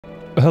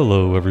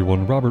Hello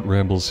everyone, Robert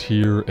Rambles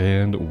here,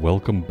 and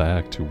welcome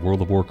back to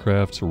World of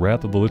Warcraft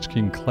Wrath of the Lich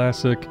King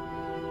Classic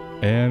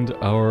and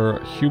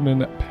our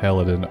Human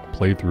Paladin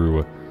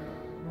playthrough.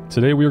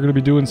 Today we are going to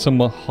be doing some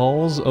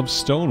Halls of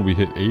Stone. We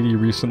hit 80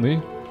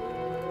 recently,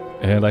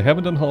 and I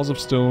haven't done Halls of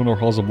Stone or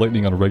Halls of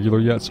Lightning on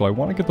regular yet, so I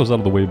want to get those out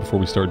of the way before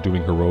we start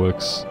doing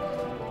heroics.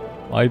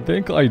 I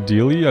think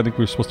ideally,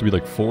 we're supposed to be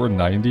like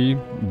 490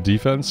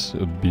 defense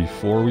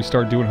before we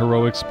start doing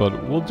heroics,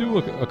 but we'll do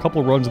a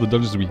couple runs of the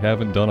dungeons we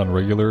haven't done on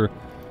regular,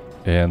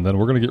 and then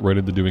we're going to get right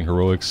into doing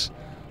heroics.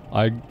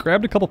 I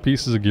grabbed a couple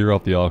pieces of gear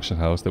off the auction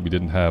house that we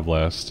didn't have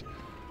last.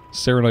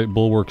 Serenite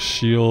Bulwark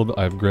Shield,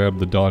 I've grabbed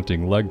the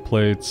Daunting Leg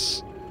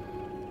Plates.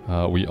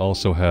 We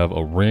also have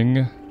a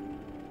ring.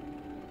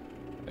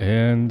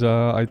 And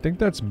I think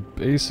that's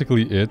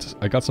basically it.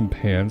 I got some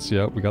pants,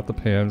 yeah, we got the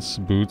pants,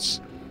 boots.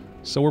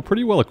 So we're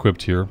pretty well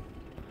equipped here.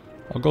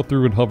 I'll go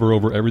through and hover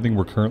over everything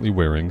we're currently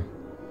wearing,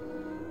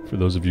 for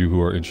those of you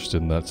who are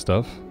interested in that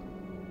stuff.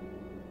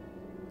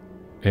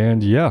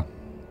 And yeah,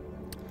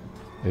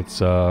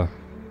 it's not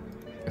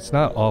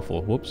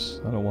awful.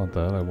 Whoops, I don't want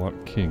that. I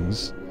want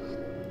kings.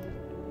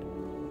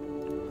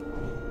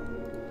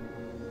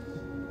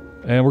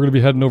 And we're going to be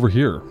heading over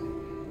here.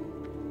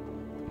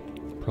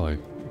 Probably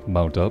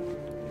mount up.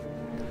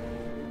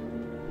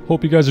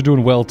 Hope you guys are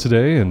doing well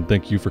today, and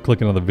thank you for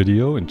clicking on the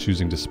video and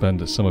choosing to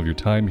spend some of your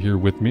time here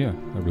with me. I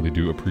really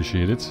do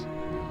appreciate it.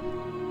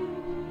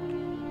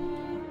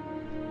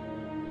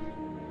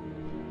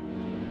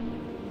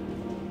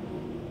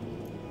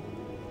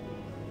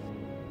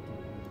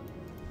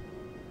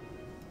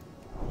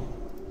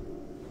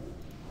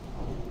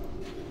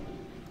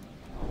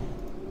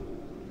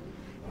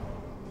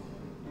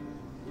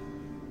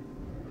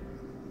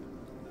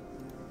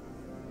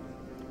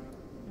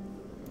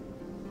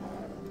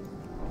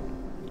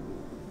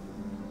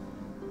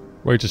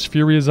 Righteous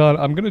Fury is on.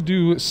 I'm going to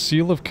do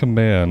Seal of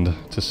Command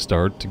to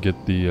start to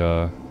get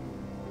the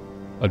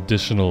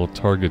additional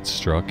targets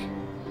struck.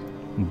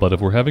 But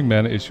if we're having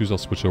mana issues, I'll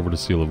switch over to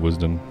Seal of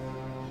Wisdom.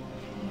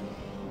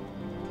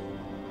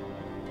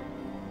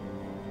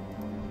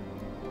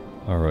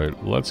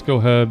 Alright, let's go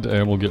ahead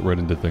and we'll get right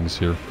into things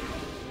here.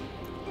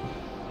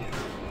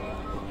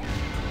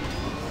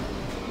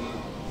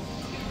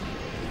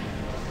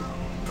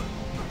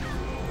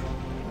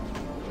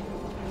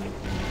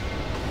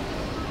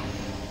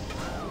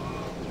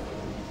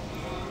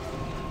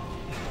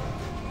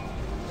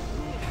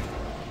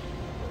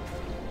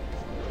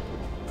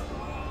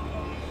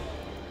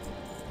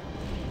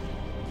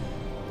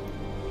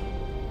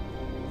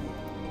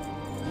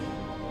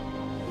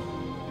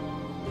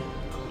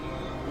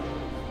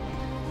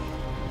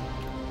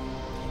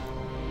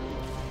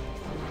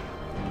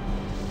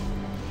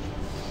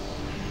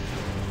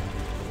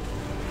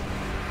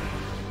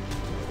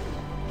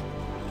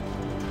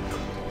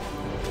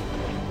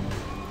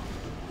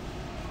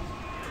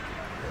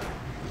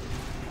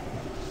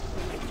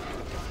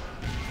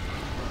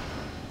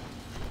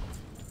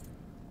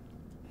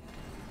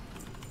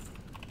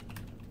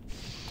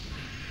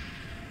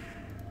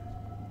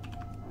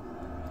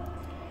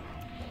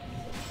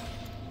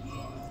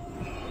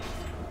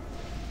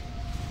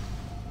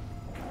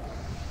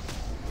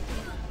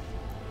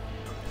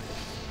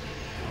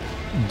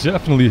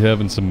 Definitely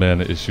having some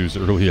mana issues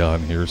early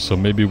on here, so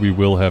maybe we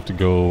will have to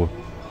go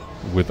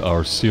with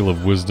our Seal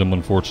of Wisdom,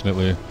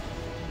 unfortunately.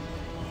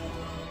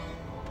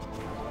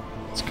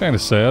 It's kind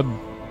of sad,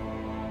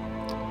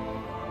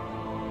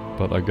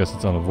 but I guess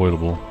it's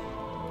unavoidable.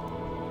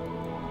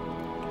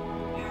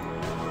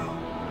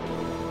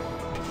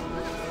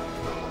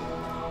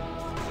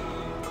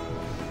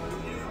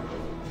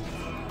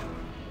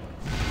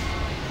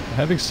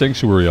 Having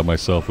Sanctuary on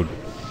myself would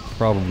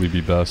probably be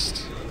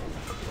best.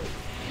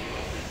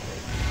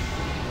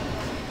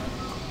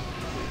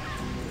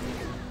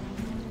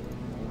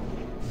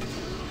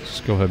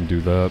 Go ahead and do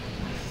that.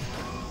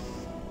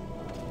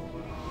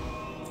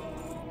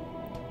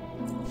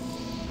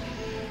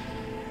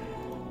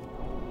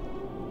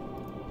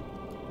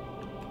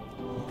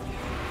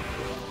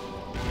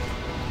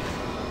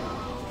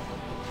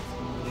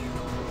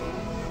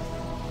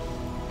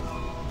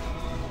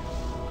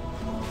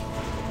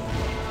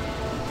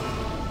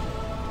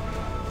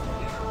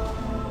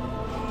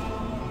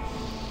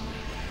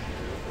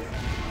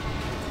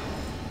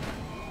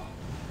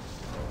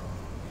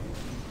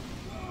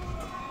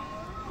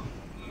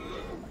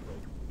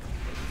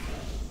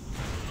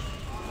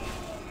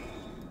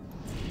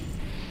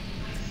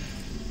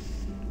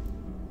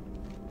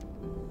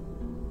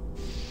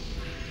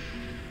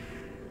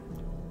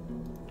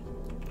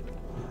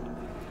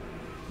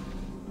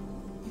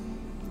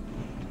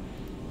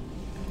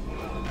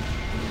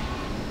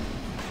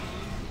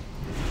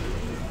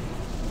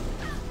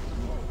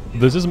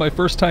 This is my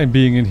first time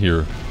being in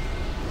here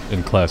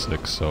in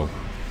Classic, so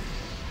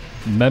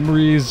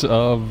memories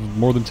of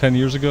more than 10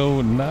 years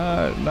ago,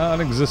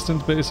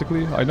 non-existent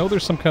basically. I know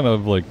there's some kind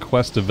of like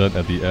quest event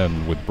at the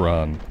end with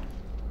Bron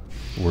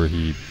where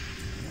he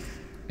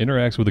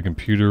interacts with a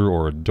computer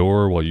or a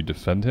door while you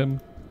defend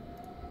him.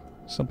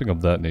 Something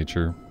of that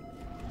nature.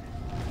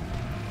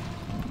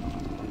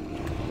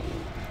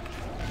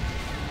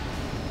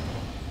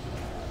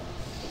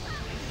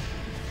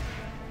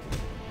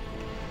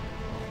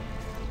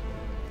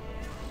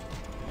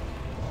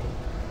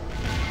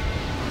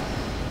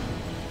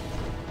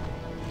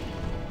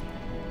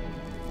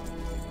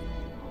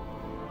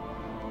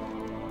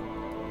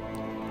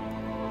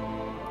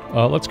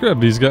 Let's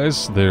grab these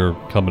guys. They're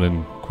coming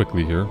in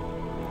quickly here.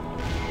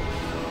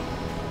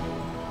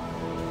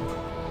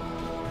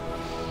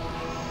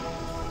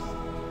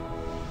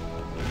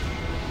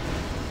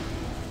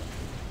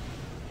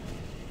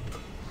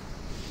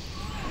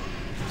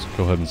 Let's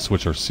go ahead and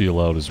switch our seal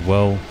out as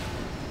well.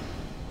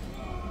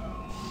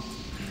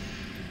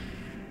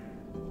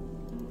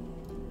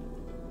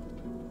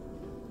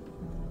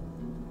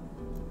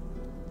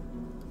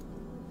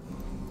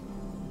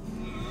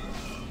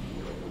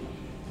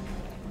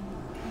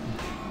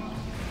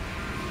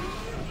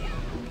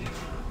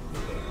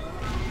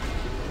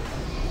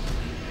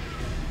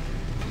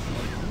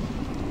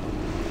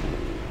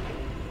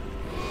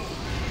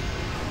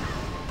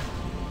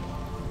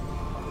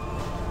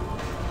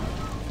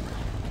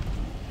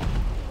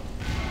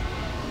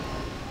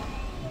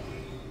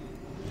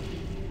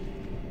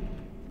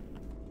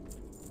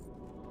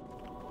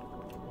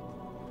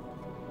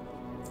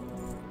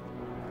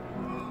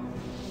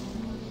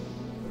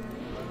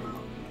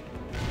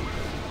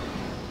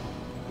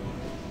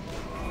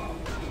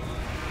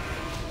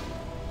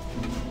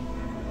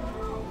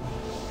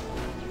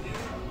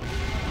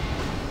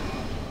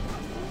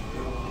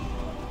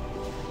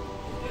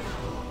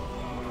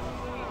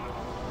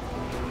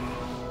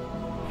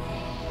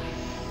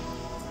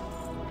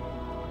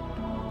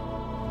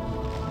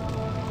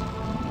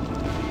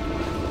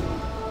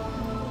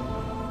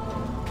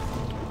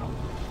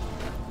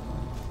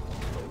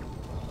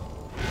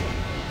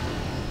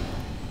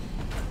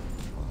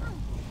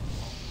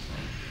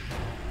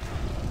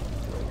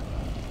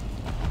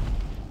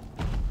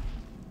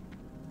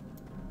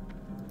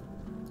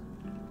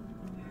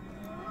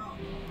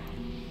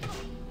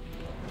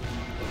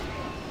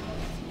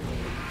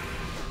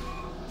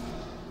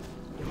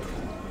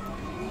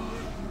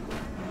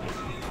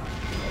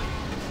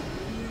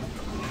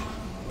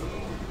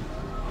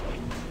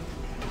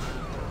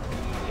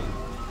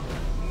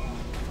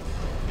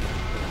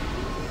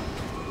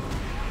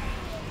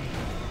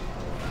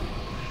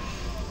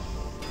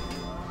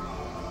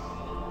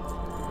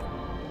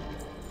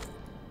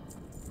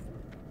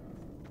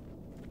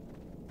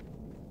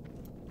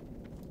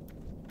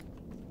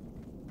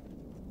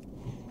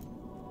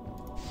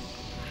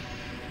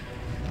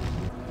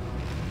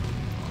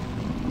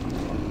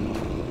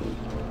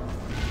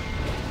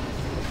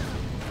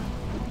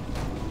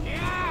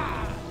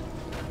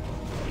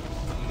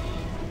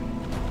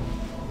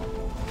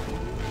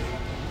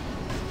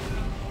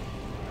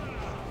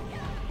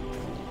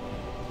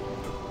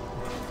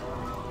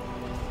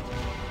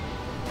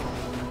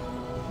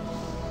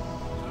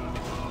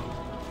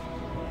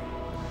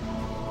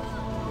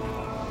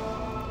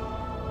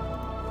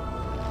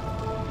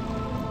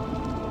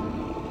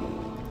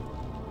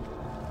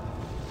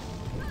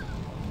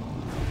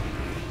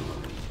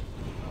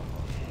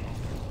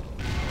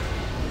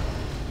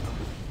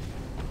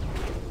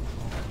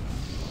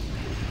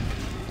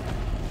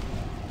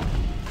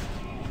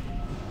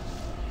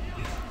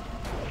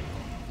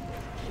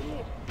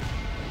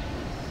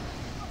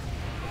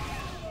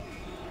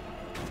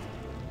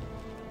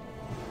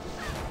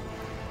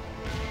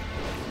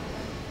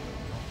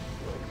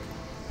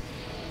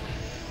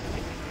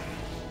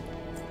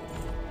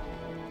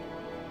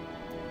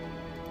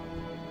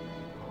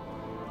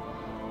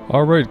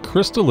 Alright,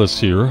 Crystallis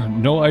here.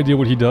 No idea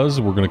what he does.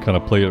 We're going to kind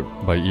of play it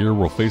by ear.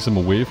 We'll face him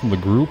away from the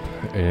group,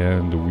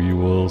 and we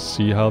will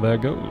see how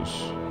that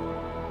goes.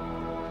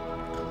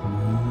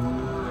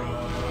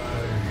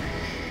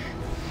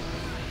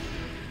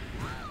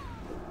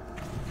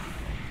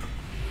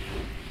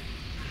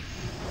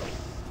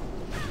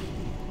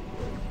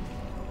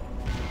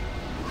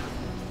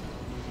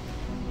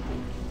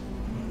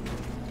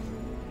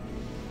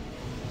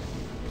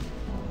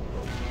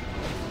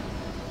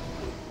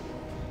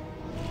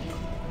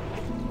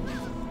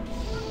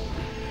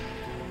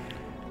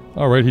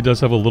 Alright, he does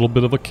have a little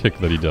bit of a kick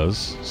that he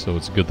does, so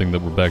it's a good thing that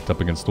we're backed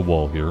up against the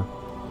wall here.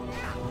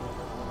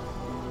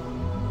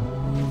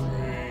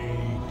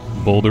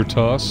 Boulder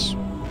toss.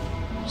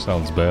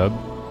 Sounds bad.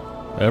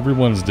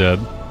 Everyone's dead.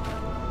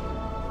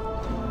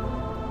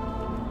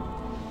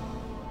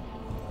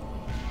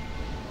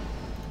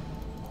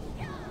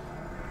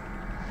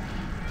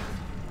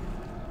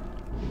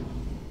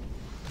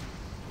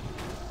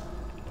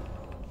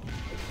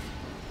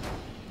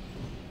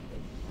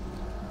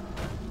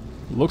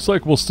 Looks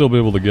like we'll still be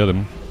able to get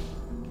him.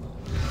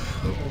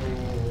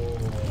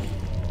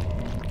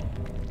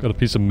 Got a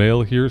piece of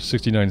mail here,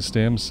 69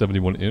 stam,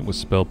 71 int with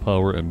spell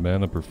power and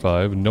mana per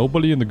 5.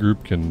 Nobody in the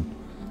group can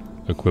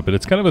equip it.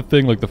 It's kind of a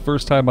thing, like the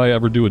first time I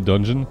ever do a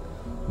dungeon,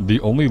 the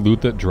only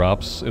loot that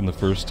drops in the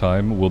first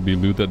time will be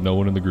loot that no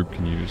one in the group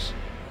can use.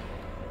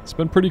 It's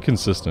been pretty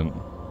consistent.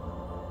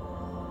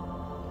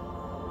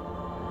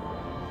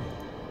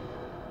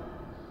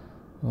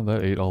 Well,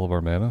 that ate all of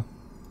our mana.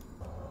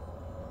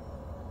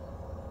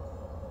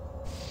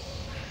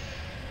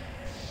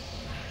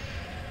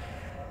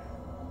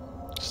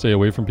 Stay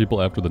away from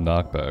people after the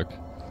knockback.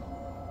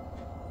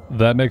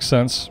 That makes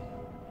sense.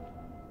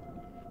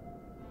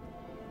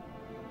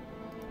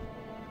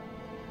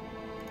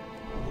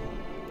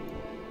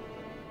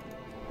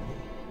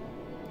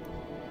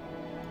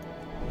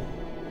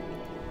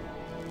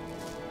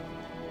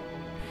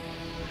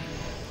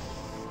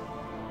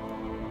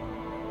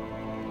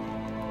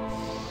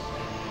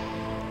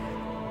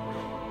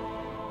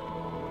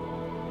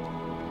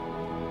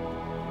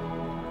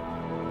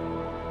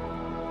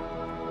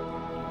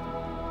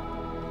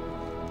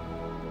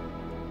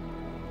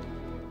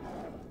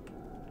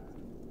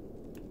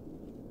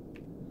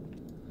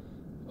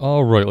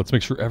 Alright, let's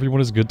make sure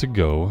everyone is good to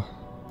go.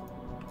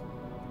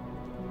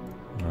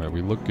 Alright,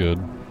 we look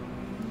good.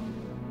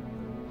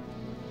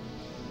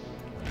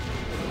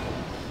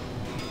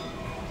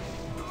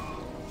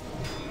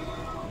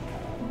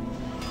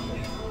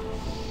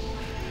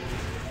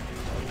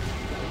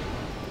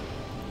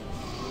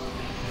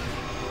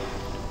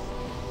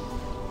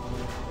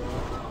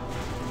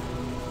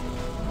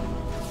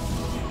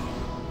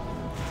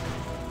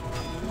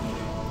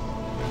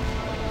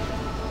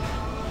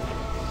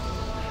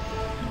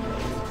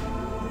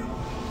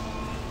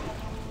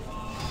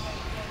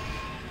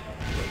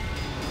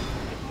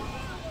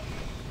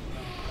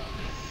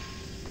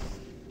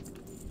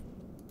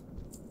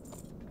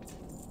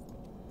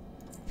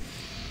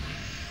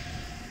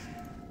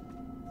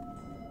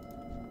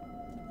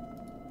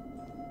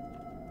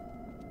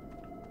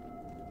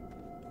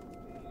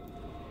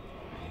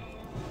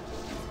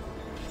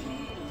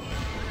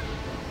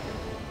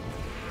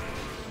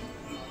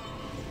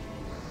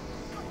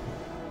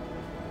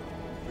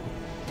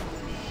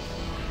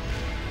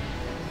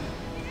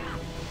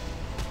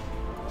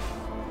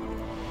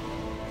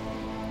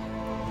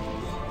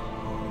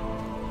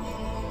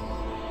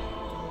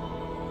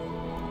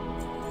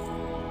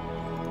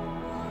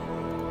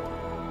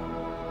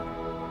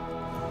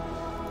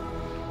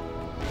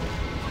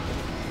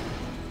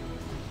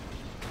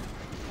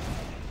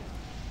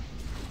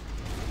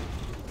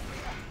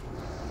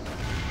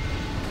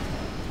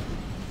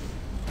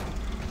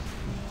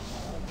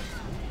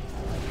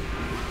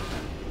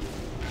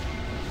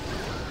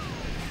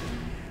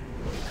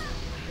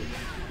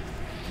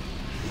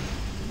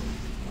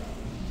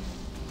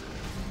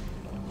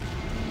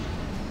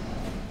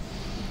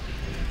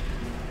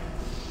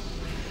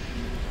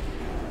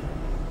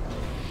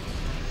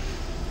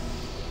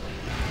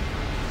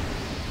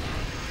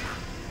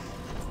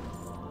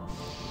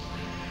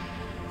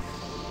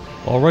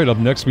 Alright, up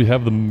next we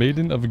have the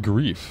Maiden of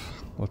Grief.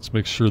 Let's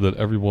make sure that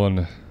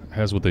everyone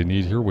has what they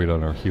need here. Wait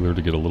on our healer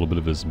to get a little bit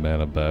of his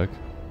mana back.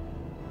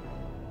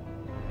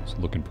 It's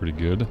looking pretty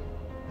good.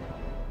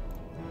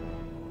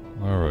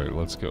 Alright,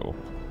 let's go.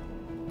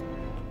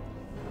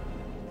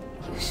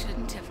 You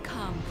shouldn't have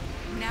come.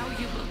 Now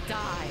you will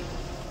die.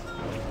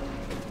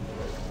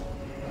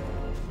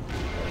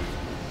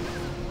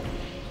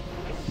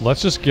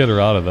 Let's just get her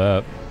out of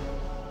that.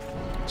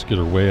 Let's get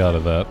her way out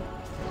of that.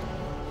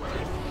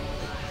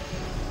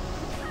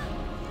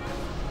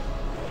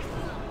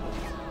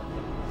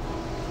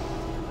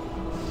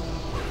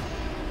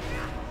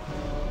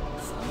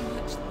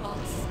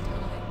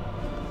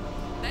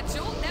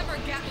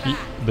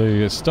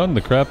 They stunned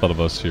the crap out of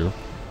us here.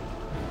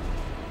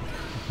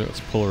 Okay, let's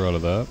pull her out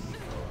of that.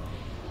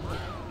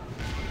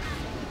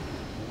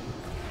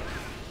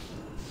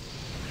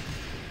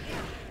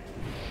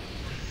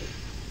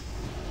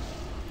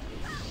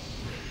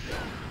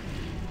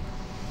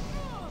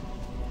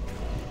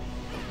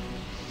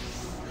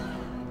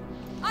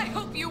 I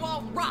hope you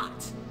all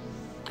rot!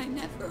 I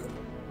never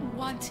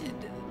wanted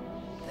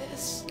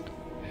this.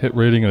 Hit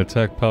rating and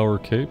attack power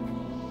cape.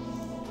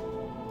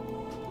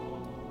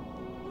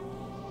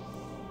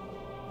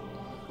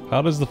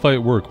 How does the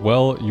fight work?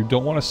 Well, you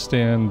don't want to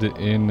stand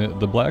in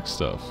the black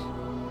stuff.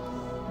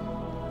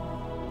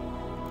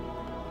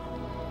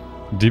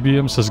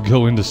 DBM says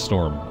go into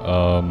storm.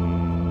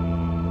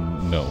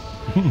 No.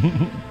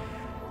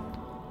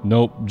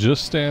 Nope,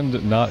 just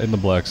stand not in the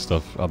black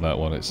stuff on that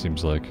one, it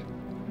seems like.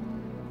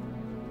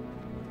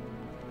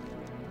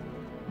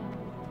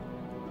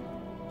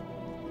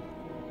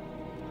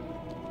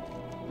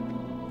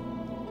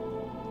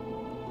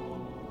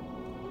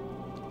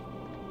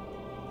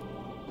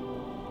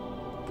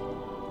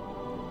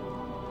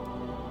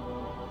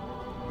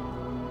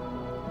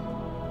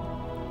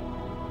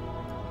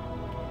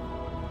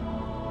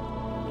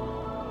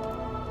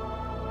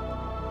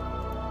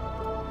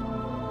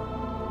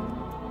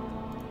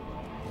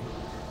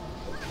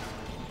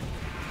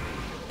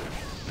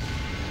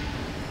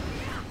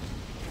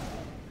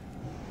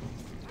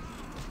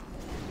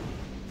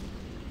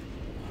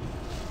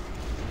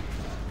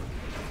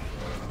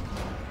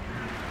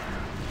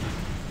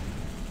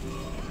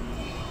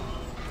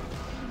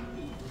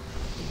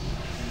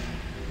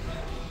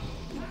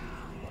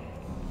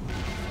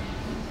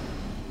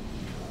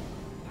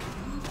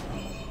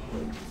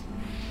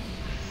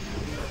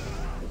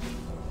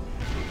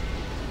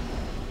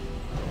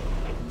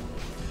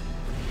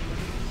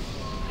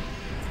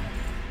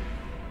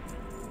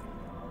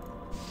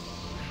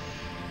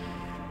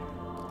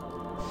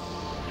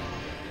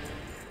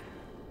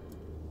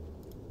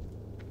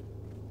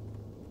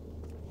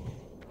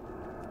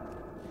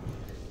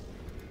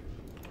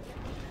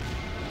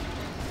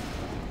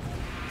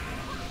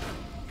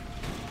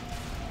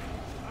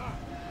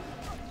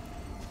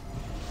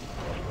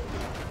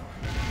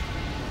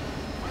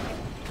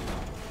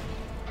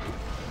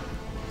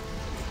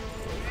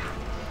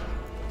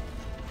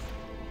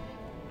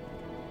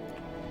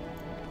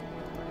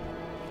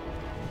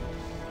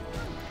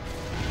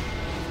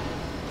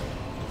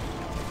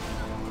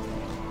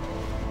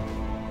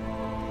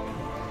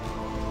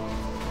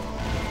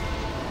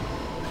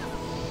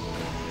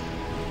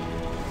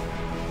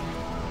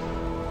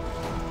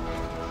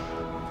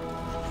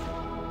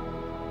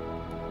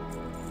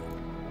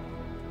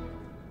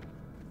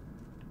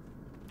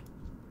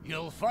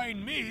 You'll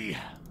find me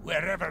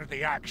wherever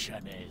the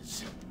action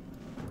is.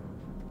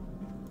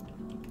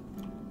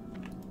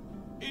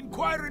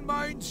 Inquiring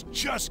minds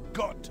just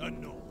got to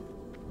know.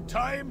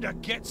 Time to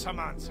get some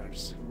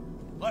answers.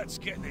 Let's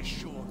get this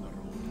show on the road.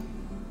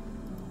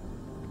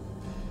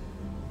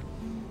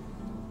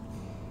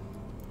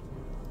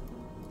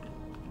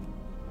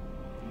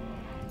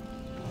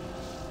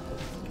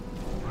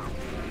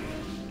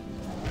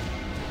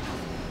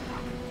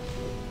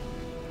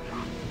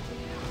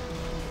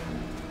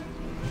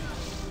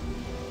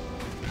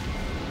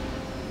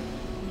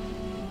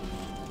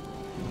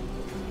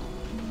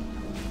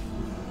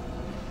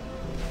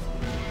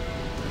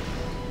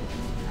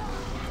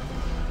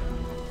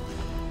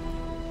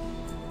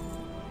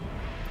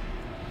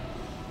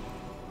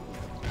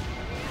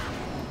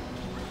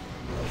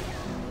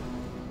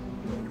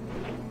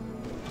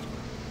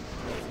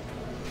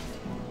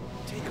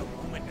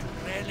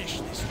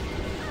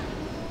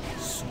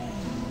 This soon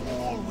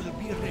all will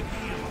be revealed.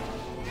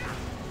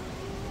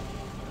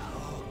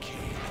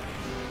 Okay,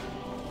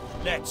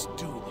 let's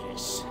do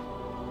this.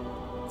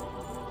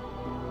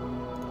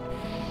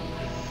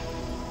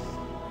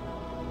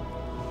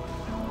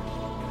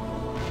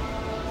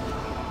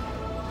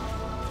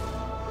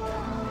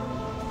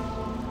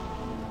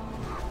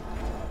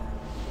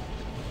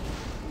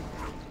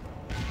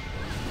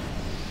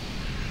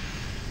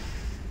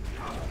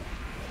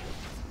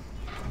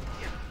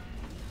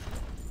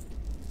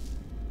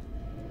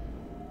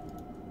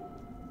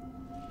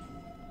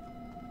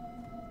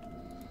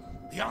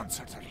 The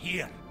answers are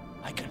here.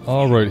 I can.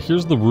 Alright,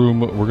 here's the room.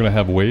 We're going to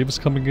have waves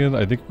coming in.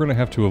 I think we're going to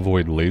have to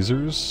avoid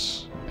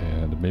lasers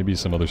and maybe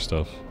some other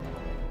stuff.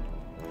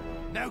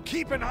 Now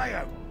keep an eye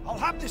out. I'll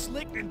have this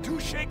licked in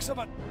 2 shakes of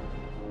a...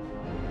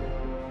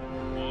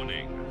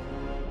 Warning.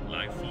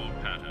 Life form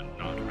pattern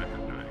not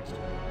recognized.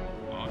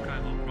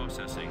 Archival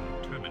processing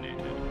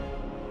terminated.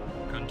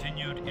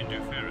 Continued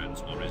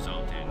interference will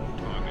result in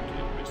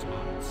targeted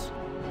response.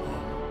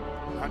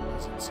 Oh, that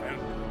doesn't sound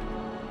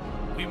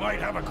good. We might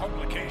have a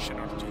complication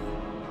or two.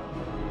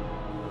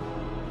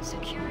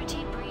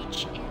 Security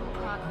breach in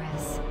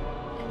progress.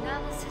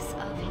 Analysis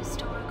of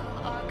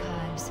historical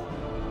archives.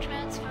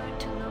 Transferred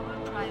to lower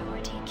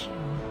priority queue.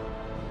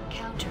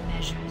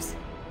 Countermeasures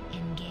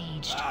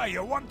engaged. Ah,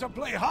 you want to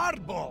play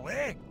hardball,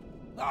 eh?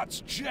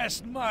 That's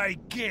just my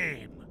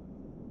game.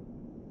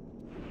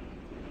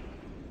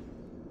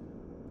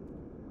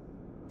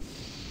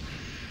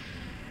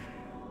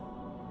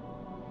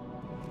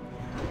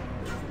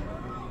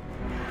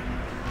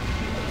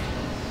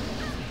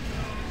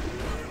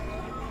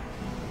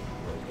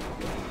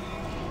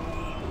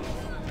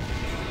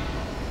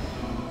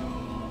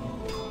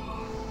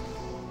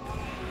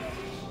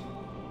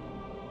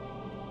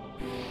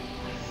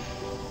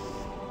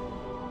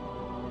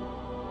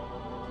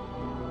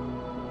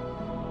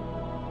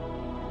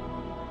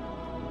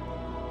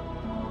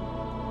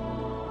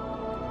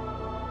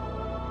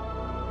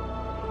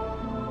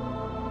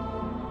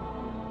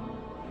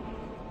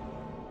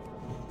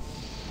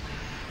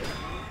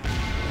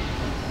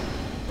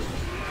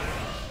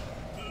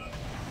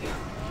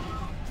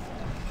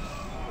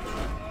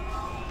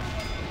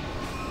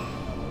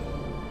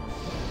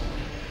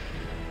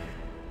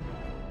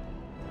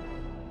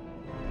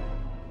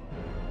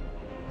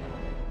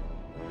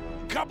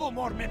 Couple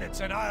more minutes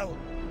and I'll...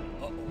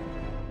 Uh-oh.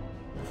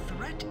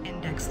 Threat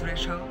index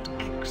threshold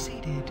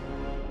exceeded.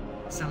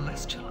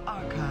 Celestial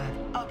Archive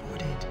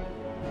uploaded.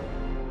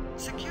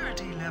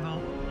 Security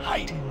level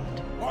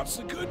heightened. What's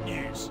the good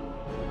news?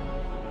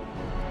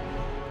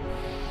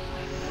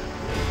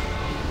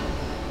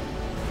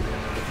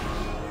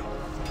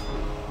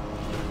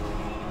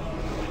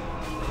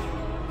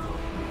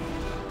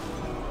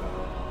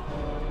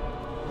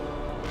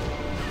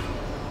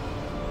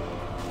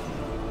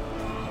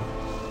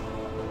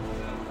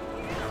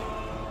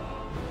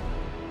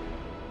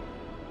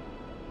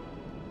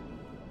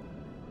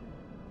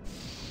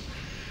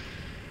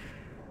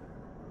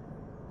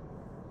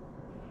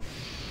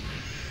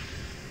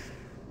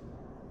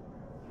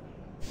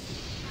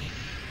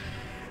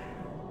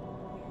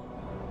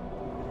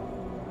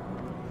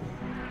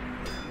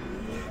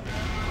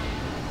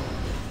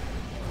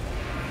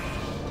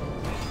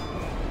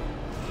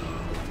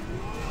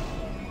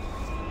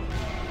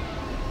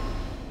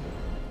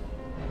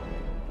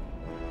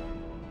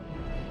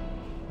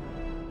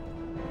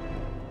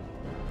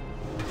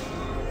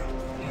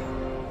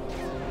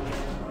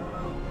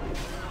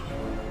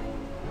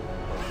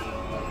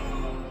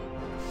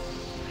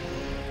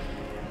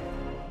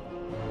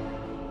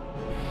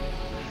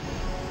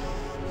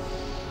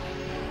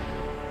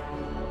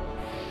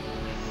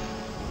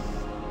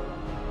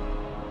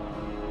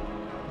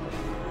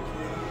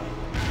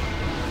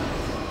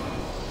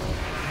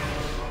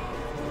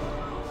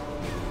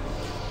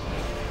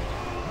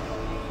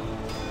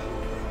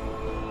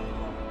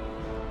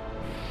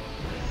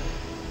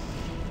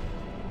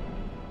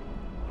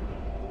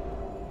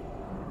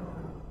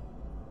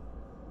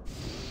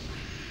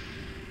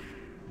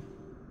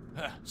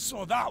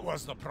 So that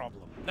was the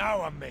problem.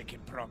 Now I'm making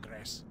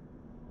progress.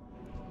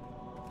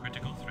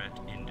 critical threat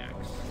index.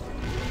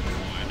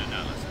 Void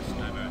analysis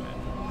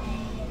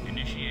diverted.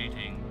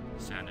 Initiating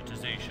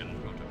sanitization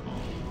protocol.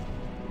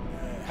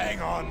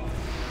 Hang on.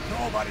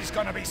 Nobody's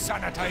gonna be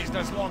sanitized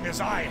as long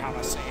as I have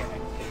a say in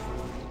it.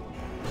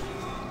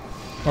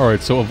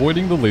 Alright, so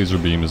avoiding the laser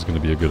beam is going to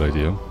be a good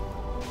idea.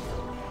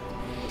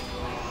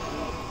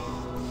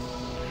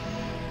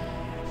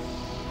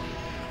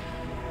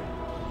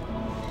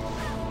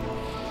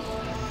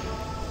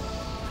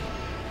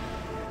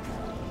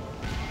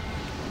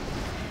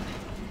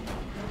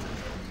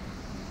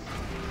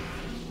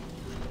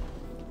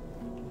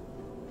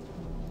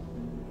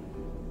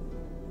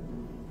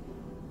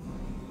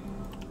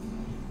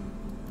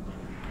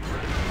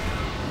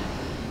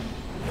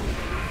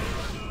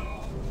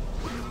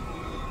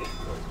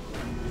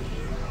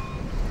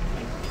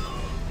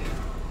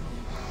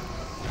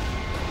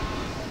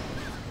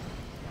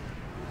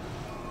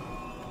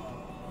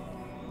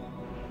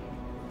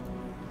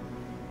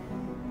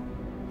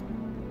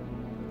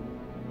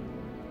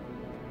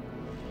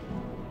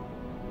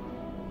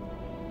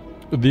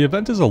 The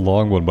event is a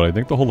long one, but I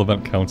think the whole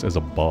event counts as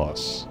a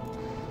boss.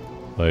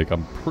 Like,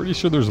 I'm pretty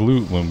sure there's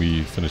loot when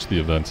we finish the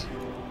event.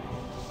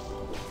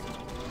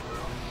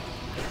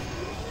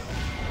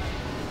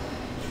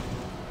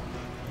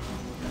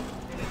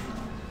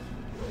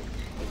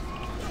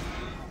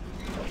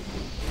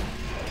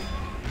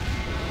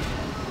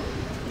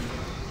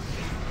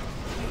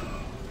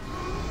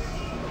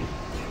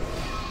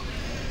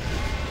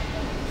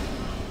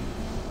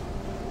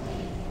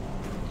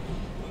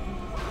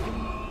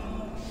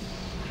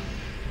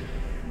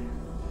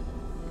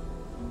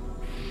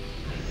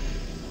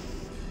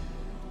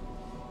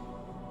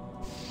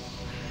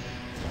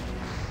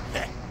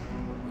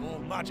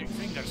 Magic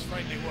fingers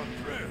finally worked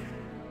through.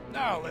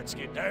 Now let's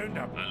get down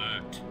to...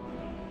 Alert.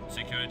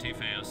 Security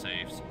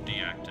failsafes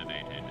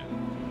deactivated.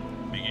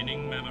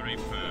 Beginning memory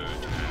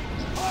purge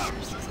and...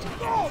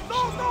 No!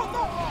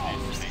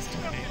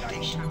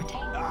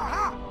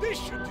 Aha! This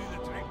should do the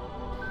trick.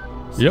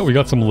 Yeah, we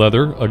got some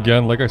leather.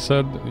 Again, like I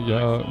said,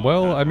 yeah,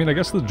 well, I mean, I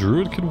guess the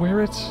druid can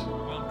wear it.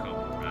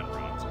 Welcome, Brand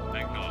Bronson.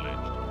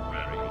 Acknowledged,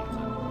 Brand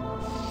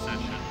Bronson.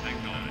 Session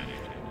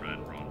acknowledged,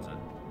 Brand Bronson.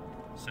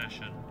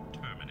 Session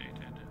terminated.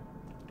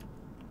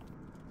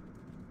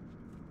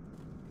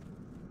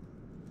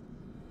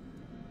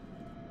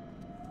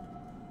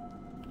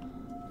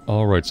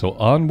 Alright, so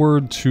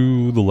onward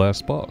to the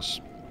last boss.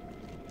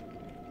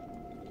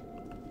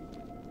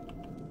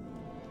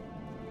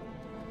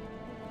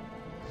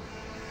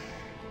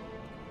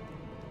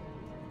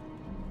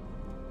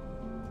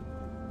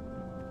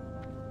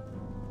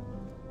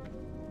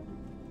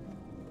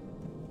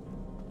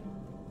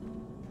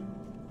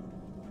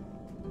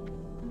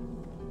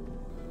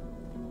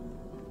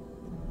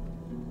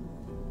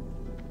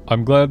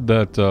 I'm glad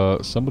that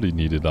somebody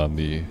needed on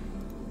the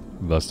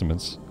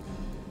vestments.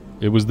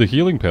 It was the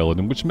healing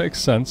paladin, which makes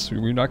sense.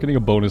 You're not getting a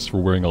bonus for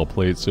wearing all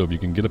plates, so if you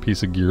can get a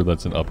piece of gear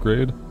that's an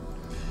upgrade,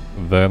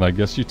 then I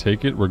guess you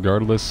take it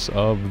regardless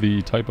of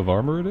the type of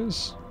armor it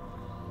is.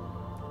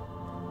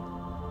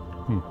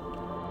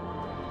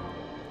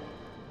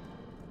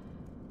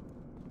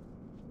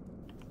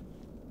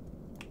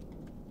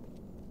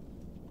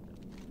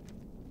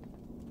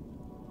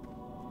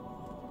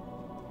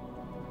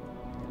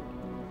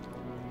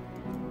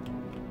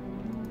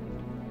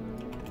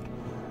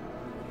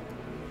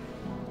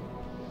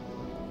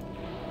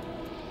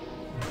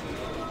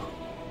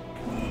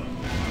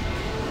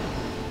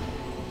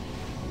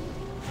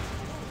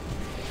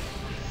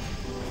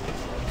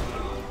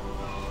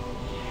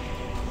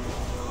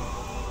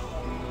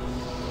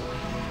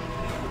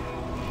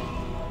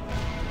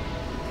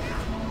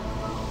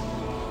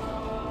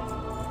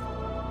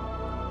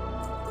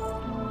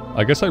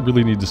 I guess I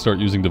really need to start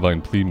using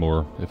Divine Plea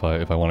more if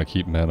I want to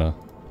keep mana.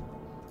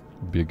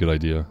 Would be a good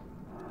idea.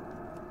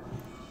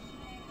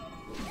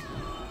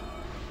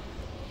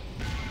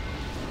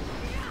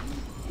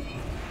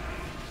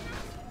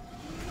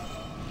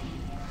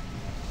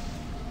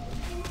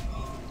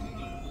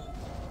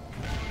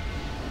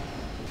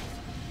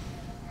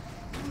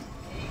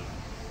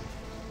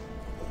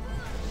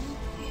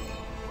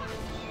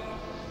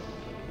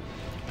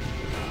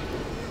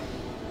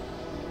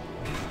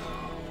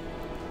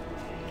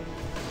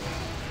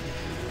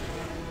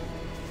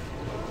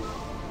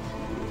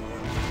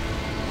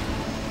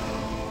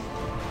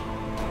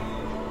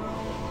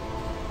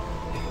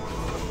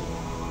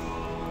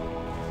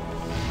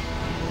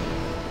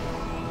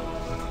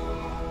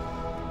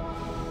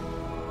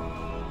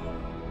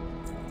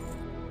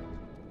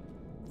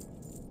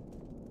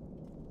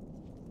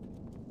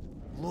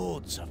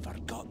 Loads of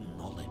forgotten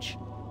knowledge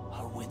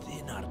are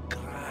within our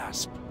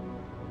grasp.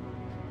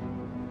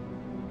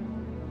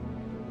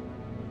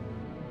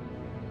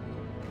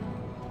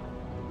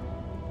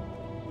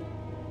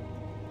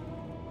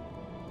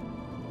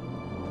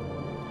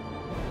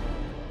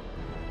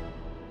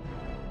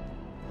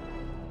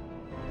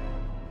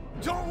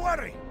 Don't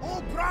worry,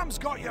 old Bram's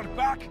got your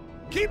back.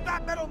 Keep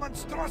that metal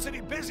monstrosity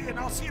busy and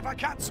I'll see if I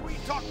can't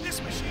sweet talk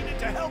this machine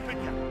into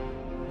helping you.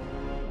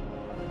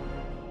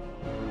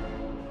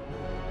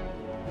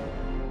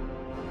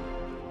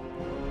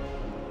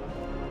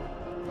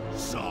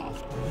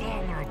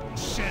 vulnerable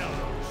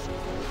selves.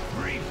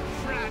 Brief,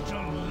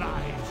 fragile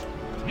lives.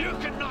 You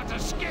cannot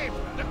escape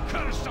the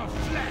curse of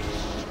flesh.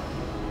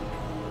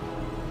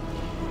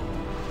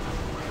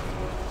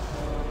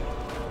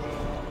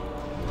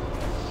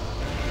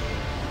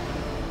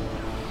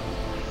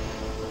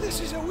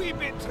 This is a wee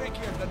bit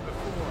trickier than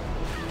before.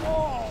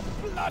 Oh,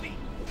 bloody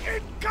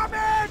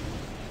incoming!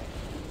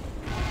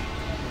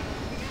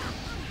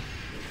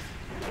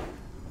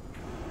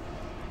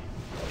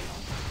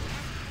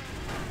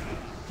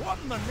 What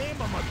in the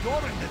name of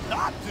Madoran did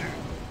that do?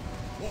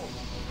 Whoa,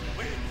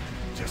 wait,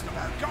 just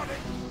about got it.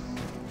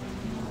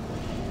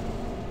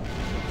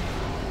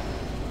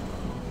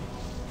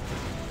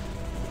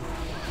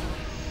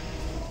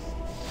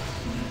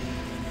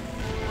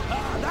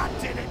 Ah,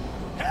 that did it.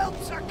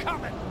 Helps are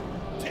coming.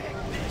 Take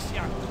this,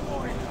 you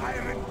clawing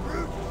iron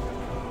brute.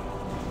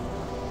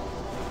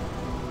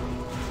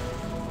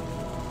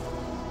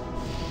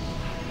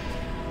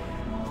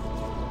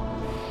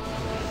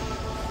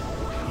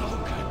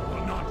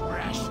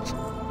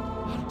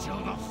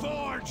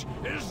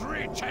 Is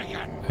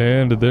retaken.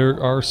 And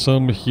there are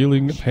some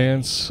healing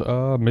pants,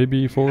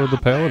 maybe for the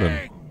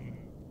Paladin.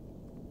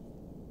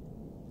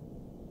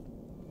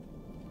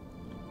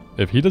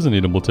 If he doesn't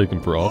need him, we'll take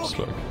him for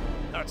off-spec.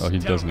 Oh, he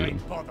does need him.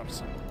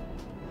 Bothersome.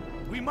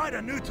 We might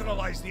have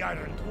neutralized the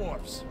Iron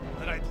Dwarfs,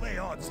 but I'd lay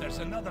odds there's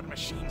another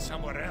machine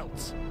somewhere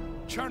else,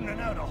 churning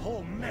out a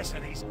whole mess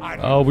of these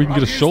iron. Oh, we can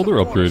get a shoulder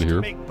upgrade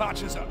here. Make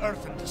batches of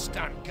earthen to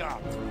stand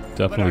guard.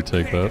 Definitely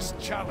take that.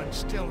 Challenge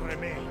still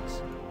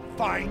remains.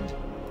 Find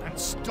and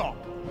stop.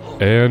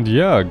 And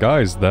yeah,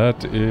 guys,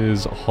 that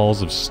is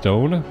Halls of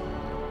Stone.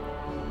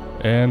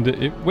 And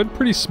it went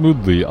pretty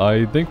smoothly.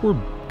 I think we're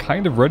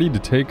kind of ready to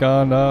take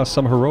on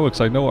some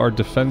heroics. I know our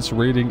defense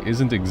rating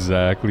isn't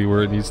exactly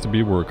where it needs to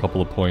be. We're a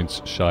couple of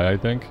points shy, I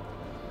think.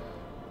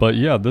 But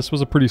yeah, this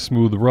was a pretty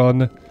smooth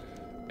run.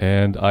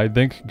 And I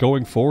think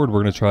going forward,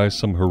 we're going to try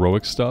some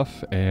heroic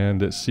stuff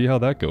and see how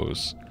that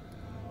goes.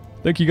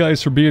 Thank you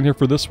guys for being here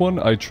for this one.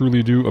 I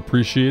truly do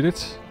appreciate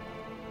it.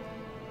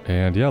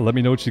 And yeah, let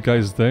me know what you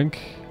guys think.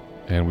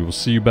 And we will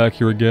see you back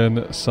here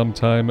again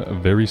sometime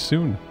very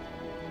soon.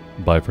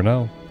 Bye for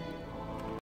now.